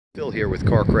Phil here with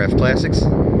Carcraft Classics.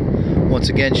 Once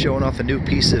again showing off a new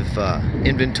piece of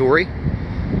inventory.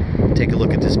 Take a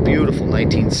look at this beautiful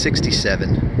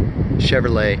 1967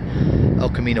 Chevrolet El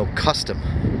Camino Custom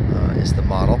is the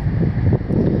model.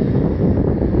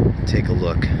 Take a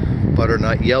look.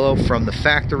 Butternut yellow from the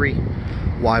factory.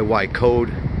 YY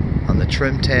code on the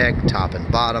trim tag, top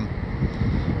and bottom.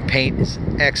 Paint is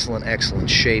in excellent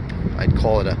shape. I'd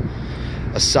call it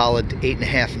a solid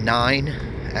 8.5, 9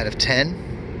 out of 10.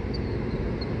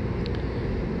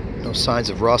 No signs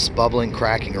of rust, bubbling,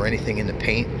 cracking, or anything in the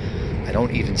paint. I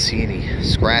don't even see any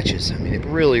scratches. I mean, it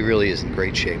really is in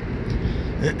great shape.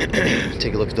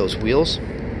 Take a look at those wheels.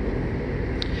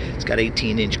 It's got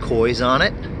 18-inch coys on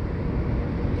it.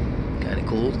 Kind of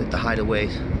cool. Got the hideaway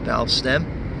valve stem.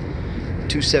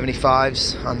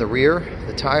 275s on the rear,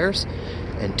 the tires,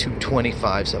 and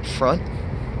 225s up front.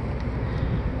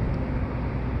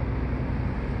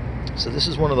 So this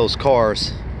is one of those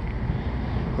cars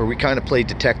where we kind of played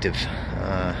detective.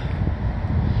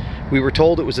 We were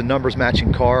told it was a numbers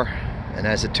matching car, and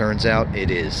as it turns out,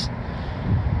 it is.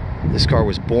 This car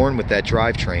was born with that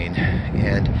drivetrain,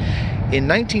 and in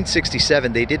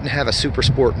 1967 they didn't have a Super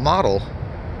Sport model,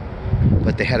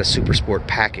 but they had a Super Sport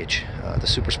package. The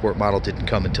Super Sport model didn't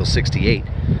come until '68,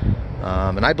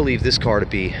 and I believe this car to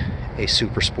be a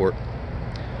Super Sport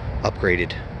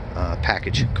upgraded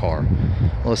package car.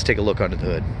 Well, let's take a look under the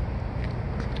hood.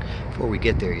 Before we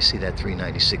get there, you see that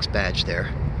 396 badge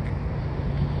there.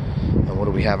 And what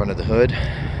do we have under the hood?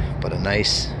 But a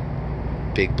nice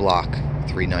big block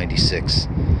 396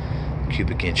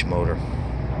 cubic inch motor.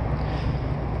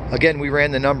 Again, we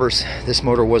ran the numbers. This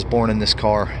motor was born in this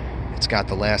car. It's got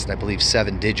the last, I believe,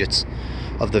 7 digits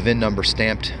of the VIN number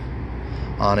stamped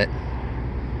on it.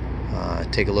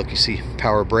 Take a look. You see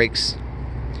power brakes,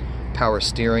 power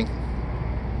steering,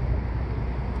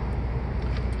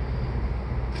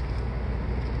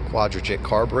 quadrajet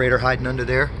carburetor hiding under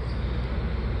there.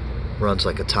 Runs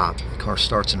like a top. The car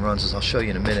starts and runs, as I'll show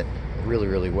you in a minute,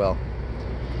 really well.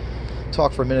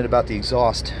 Talk for a minute about the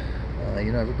exhaust.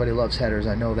 You know, everybody loves headers,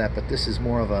 I know that, but this is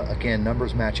more of a, again,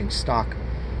 numbers matching stock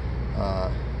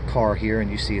car here, and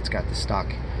you see it's got the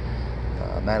stock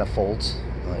manifolds,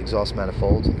 exhaust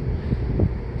manifolds.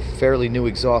 Fairly new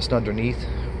exhaust underneath.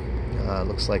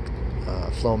 Looks like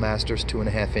Flowmaster's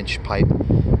 2.5-inch pipe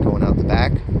going out the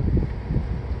back.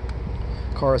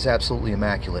 Car is absolutely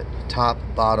immaculate. Top,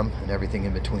 bottom, and everything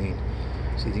in between.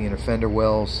 See the inner fender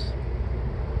wells.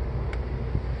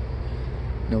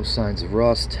 No signs of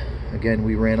rust. Again,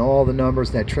 we ran all the numbers.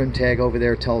 That trim tag over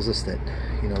there tells us that,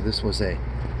 you know, this was a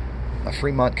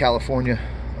Fremont, California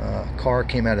car.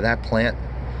 Came out of that plant.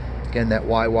 Again, that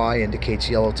YY indicates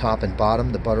yellow top and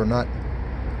bottom, the Butternut.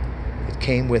 It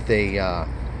came with a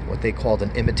what they called an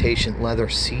imitation leather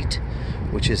seat,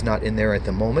 which is not in there at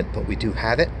the moment, but we do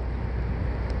have it.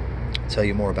 I'll tell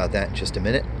you more about that in just a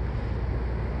minute.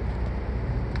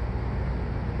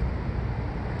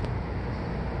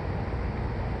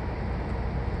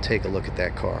 Take a look at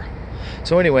that car.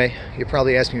 So anyway, you're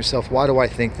probably asking yourself, why do I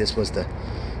think this was the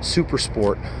Super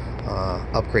Sport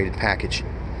upgraded package?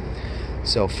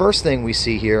 So first thing we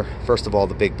see here, first of all,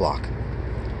 the big block.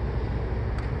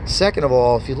 Second of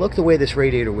all, if you look the way this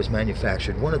radiator was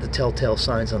manufactured, one of the telltale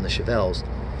signs on the Chevelles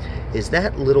is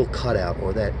that little cutout,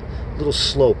 or that little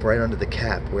slope right under the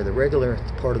cap, where the regular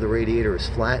part of the radiator is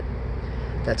flat.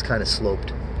 That's kind of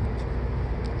sloped.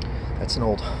 That's an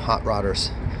old hot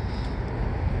rodder's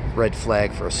red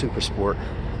flag for a Super Sport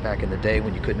back in the day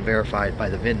when you couldn't verify it by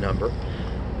the VIN number.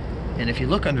 And if you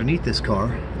look underneath this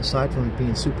car, aside from it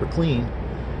being super clean,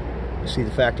 you see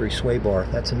the factory sway bar.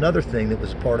 That's another thing that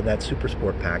was part of that Super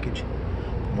Sport package,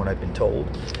 from what I've been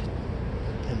told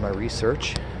in my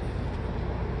research.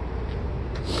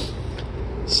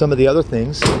 Some of the other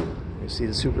things, you see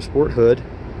the Super Sport hood.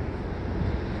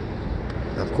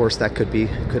 Of course, that could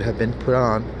have been put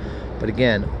on, but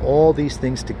again, all these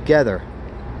things together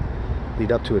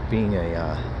lead up to it being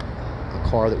a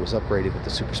car that was upgraded with the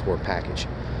Super Sport package.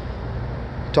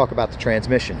 Talk about the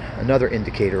transmission, another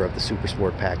indicator of the Super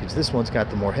Sport package. This one's got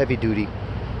the more heavy-duty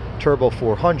Turbo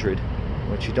 400,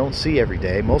 which you don't see every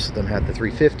day. Most of them have the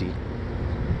 350.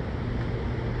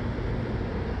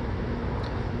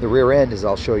 The rear end, as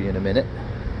I'll show you in a minute,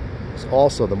 is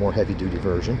also the more heavy-duty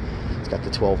version. It's got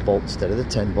the 12-bolt instead of the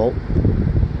 10-bolt.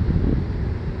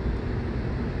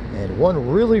 And one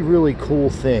really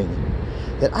cool thing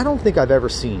that I don't think I've ever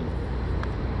seen: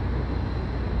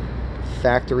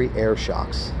 factory air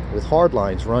shocks with hard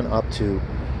lines run up to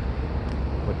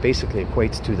what basically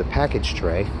equates to the package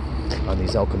tray on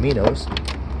these El Caminos.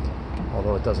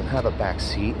 Although it doesn't have a back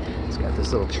seat, it's got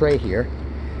this little tray here.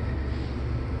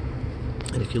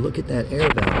 And if you look at that air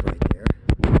valve right there,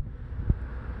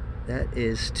 that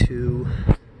is to,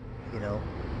 you know,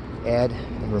 add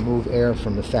and remove air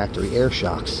from the factory air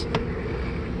shocks.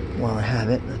 While I have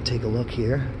it, I'll take a look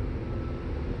here.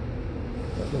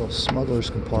 That little smuggler's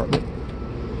compartment,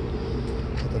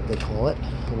 I think they call it.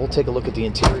 We'll take a look at the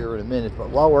interior in a minute, but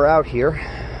while we're out here,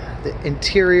 the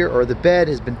interior, or the bed,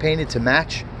 has been painted to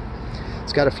match.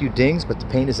 It's got a few dings, but the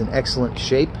paint is in excellent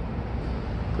shape.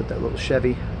 Put that little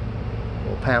Chevy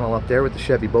little panel up there with the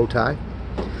Chevy bow tie.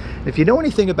 If you know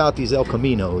anything about these El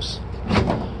Caminos,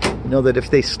 you know that if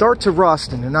they start to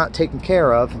rust and they're not taken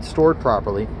care of and stored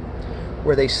properly,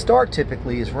 where they start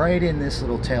typically is right in this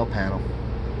little tail panel,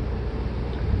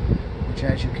 which,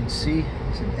 as you can see,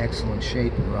 is in excellent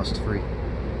shape and rust-free.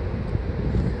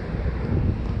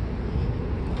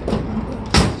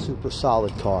 Super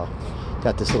solid car.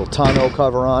 Got this little tonneau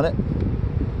cover on it.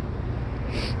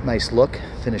 Nice look.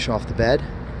 Finish off the bed.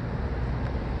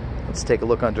 Let's take a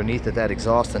look underneath at that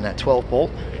exhaust and that 12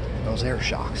 bolt and those air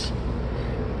shocks.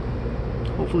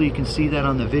 Hopefully you can see that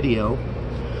on the video,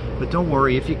 but don't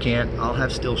worry if you can't. I'll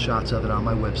have still shots of it on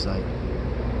my website.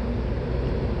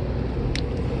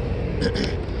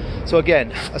 So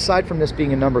again, aside from this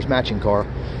being a numbers matching car,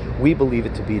 we believe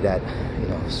it to be that, you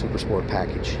know, super sport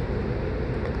package.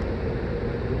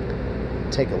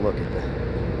 Take a look at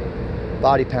the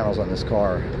body panels on this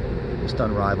car. Just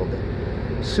unrivaled.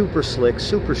 Super slick,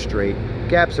 super straight.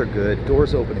 Gaps are good.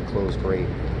 Doors open and close great.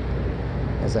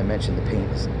 As I mentioned, the paint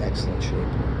is in excellent shape.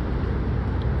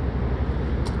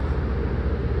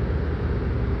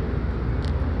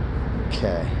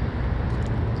 Okay.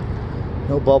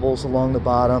 No bubbles along the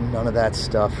bottom, none of that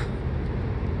stuff.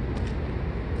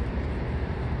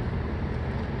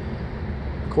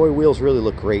 Coy wheels really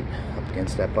look great up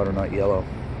against that butternut yellow.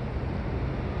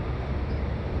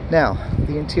 Now,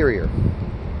 the interior.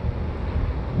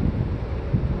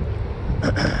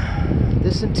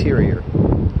 This interior,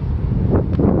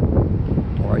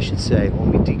 or I should say,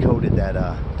 when we decoded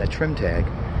that trim tag,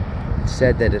 it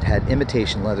said that it had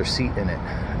imitation leather seat in it,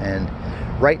 and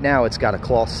right now it's got a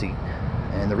cloth seat.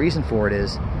 And the reason for it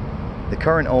is the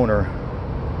current owner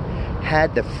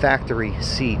had the factory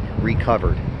seat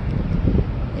recovered,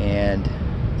 and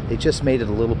they just made it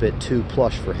a little bit too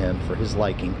plush for him, for his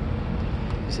liking.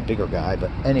 He's a bigger guy, but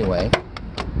anyway,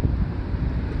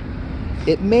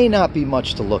 it may not be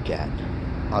much to look at,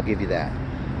 I'll give you that,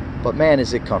 but man,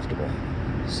 is it comfortable.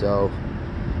 So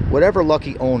whatever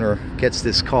lucky owner gets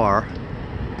this car,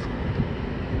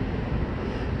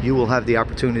 you will have the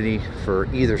opportunity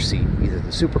for either seat, either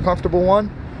the super comfortable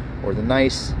one or the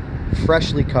nice,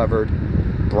 freshly covered,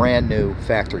 brand new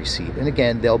factory seat. And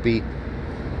again, there'll be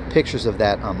pictures of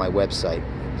that on my website.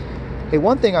 Hey,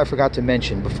 one thing I forgot to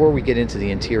mention before we get into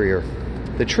the interior,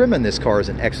 the trim in this car is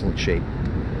in excellent shape.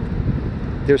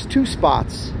 There's two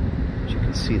spots. As you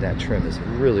can see, that trim is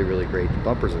really, really great. The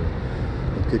bumpers are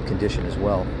in good condition as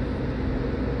well.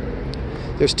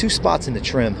 There's two spots in the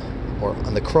trim, or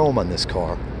on the chrome on this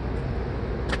car,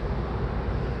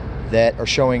 that are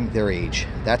showing their age.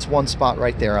 That's one spot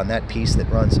right there on that piece that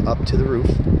runs up to the roof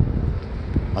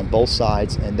on both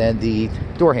sides, and then the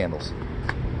door handles.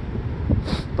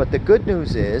 But the good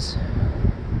news is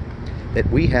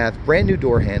that we have brand new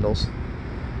door handles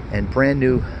and brand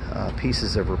new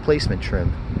pieces of replacement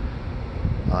trim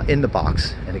in the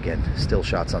box, and again, still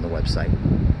shots on the website.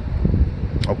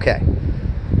 Okay,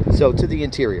 so to the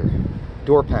interior.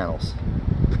 Door panels,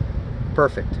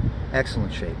 perfect,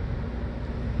 excellent shape.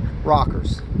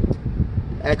 Rockers,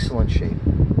 excellent shape.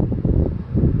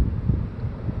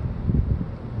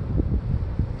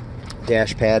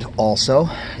 Dash pad also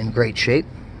in great shape.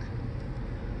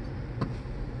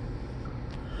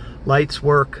 Lights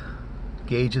work,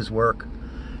 gauges work,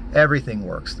 everything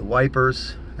works. The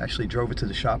wipers, actually drove it to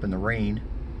the shop in the rain.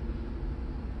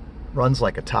 Runs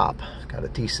like a top, got a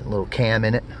decent little cam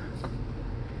in it.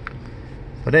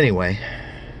 But anyway,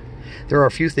 there are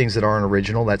a few things that aren't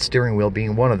original, that steering wheel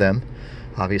being one of them.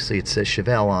 Obviously it says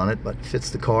Chevelle on it, but fits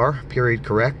the car, period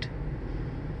correct.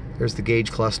 There's the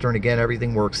gauge cluster, and again,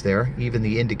 everything works there. Even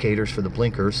the indicators for the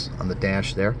blinkers on the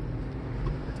dash there.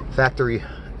 Factory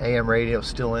AM radio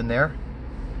still in there.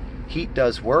 Heat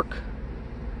does work.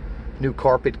 New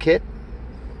carpet kit.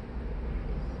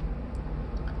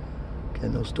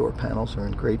 Again, those door panels are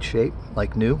in great shape,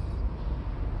 like new.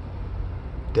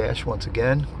 Dash, once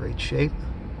again, great shape.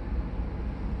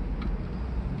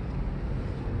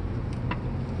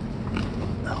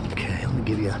 Okay, let me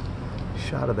give you a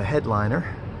shot of the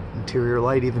headliner. Interior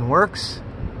light even works.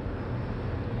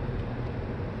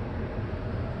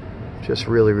 Just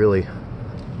really, really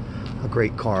a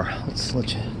great car. Let's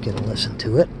let you get a listen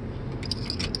to it.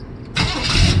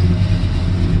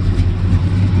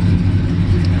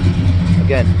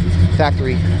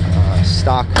 factory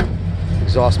stock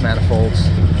exhaust manifolds,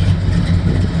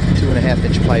 2.5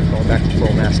 inch pipe going back to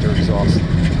Flowmaster exhaust.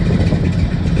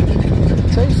 I'll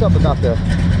tell you something about the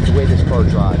way this car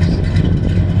drives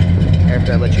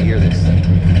after I let you hear this.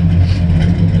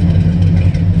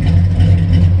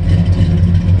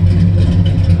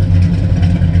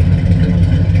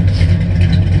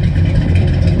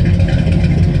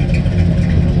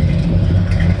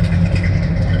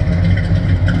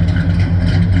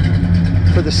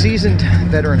 For the seasoned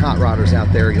veteran hot rodders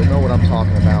out there, you'll know what I'm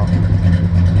talking about.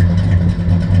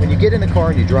 When you get in the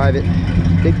car and you drive it,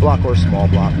 big block or small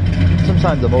block,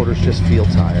 sometimes the motors just feel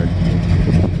tired.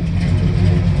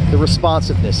 The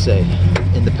responsiveness, say,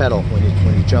 in the pedal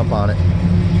when you jump on it,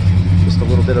 just a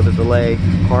little bit of a delay.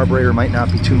 Carburetor might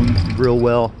not be tuned real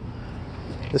well.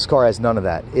 This car has none of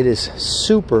that. It is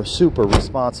super, super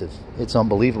responsive. It's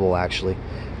unbelievable, actually.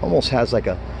 Almost has like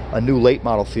a new late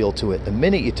model feel to it. The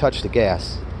minute you touch the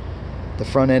gas, the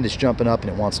front end is jumping up and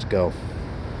it wants to go.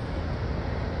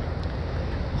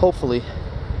 Hopefully,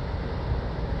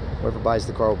 whoever buys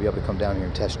the car will be able to come down here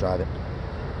and test drive it,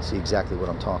 see exactly what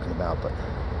I'm talking about. But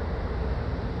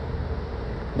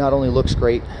not only looks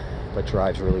great, but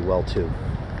drives really well too.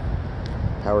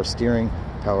 Power steering,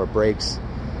 power brakes,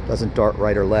 doesn't dart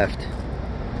right or left.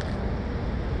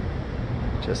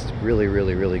 Just really,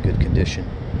 really, really good condition.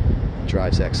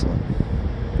 Drives excellent.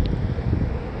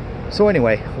 So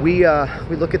anyway, we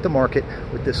look at the market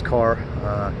with this car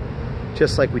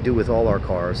just like we do with all our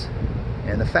cars,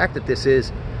 and the fact that this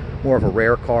is more of a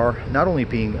rare car, not only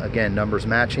being, again, numbers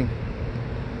matching,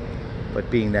 but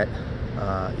being that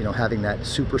you know, having that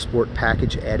super sport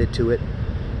package added to it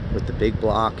with the big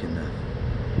block and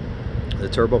the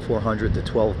turbo 400, the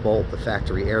 12 bolt, the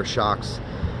factory air shocks,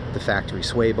 the factory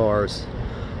sway bars,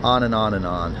 on and on and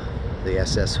on. The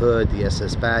SS hood, the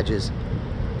SS badges.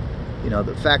 You know,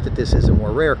 the fact that this is a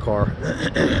more rare car,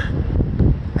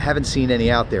 I haven't seen any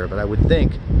out there, but I would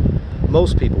think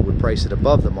most people would price it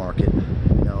above the market,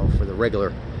 you know, for the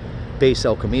regular base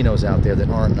El Caminos out there that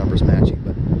aren't numbers matching,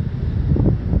 but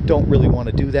don't really want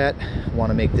to do that.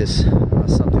 Want to make this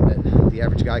something that the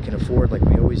average guy can afford, like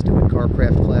we always do at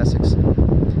Carcraft Classics.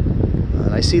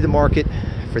 And I see the market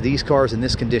for these cars in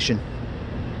this condition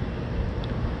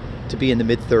to be in the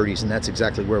mid-30s, and that's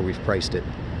exactly where we've priced it.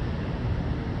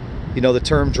 You know, the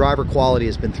term driver quality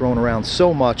has been thrown around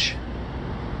so much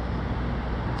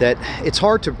that it's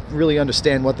hard to really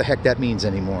understand what the heck that means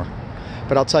anymore.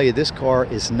 But I'll tell you, this car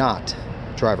is not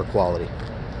driver quality.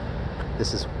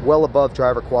 This is well above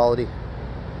driver quality.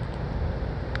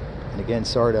 And again,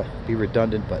 sorry to be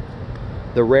redundant, but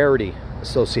the rarity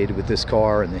associated with this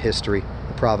car and the history,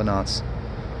 the provenance,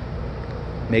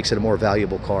 makes it a more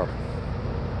valuable car.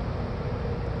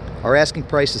 Our asking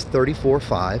price is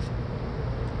 $34,500,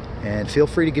 and feel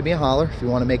free to give me a holler if you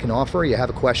want to make an offer, or you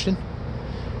have a question,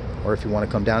 or if you want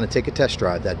to come down and take a test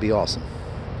drive. That'd be awesome.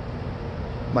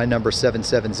 My number is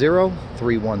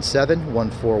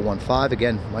 770-317-1415.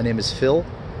 Again, my name is Phil.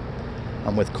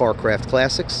 I'm with Carcraft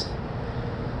Classics.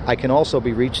 I can also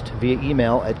be reached via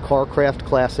email at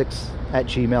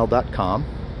carcraftclassics@gmail.com.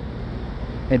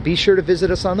 And be sure to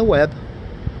visit us on the web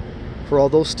for all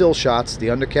those still shots, the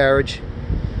undercarriage,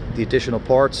 the additional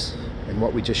parts, and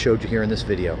what we just showed you here in this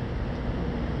video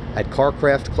at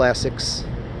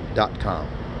carcraftclassics.com.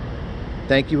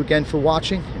 Thank you again for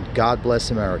watching, and God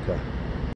bless America.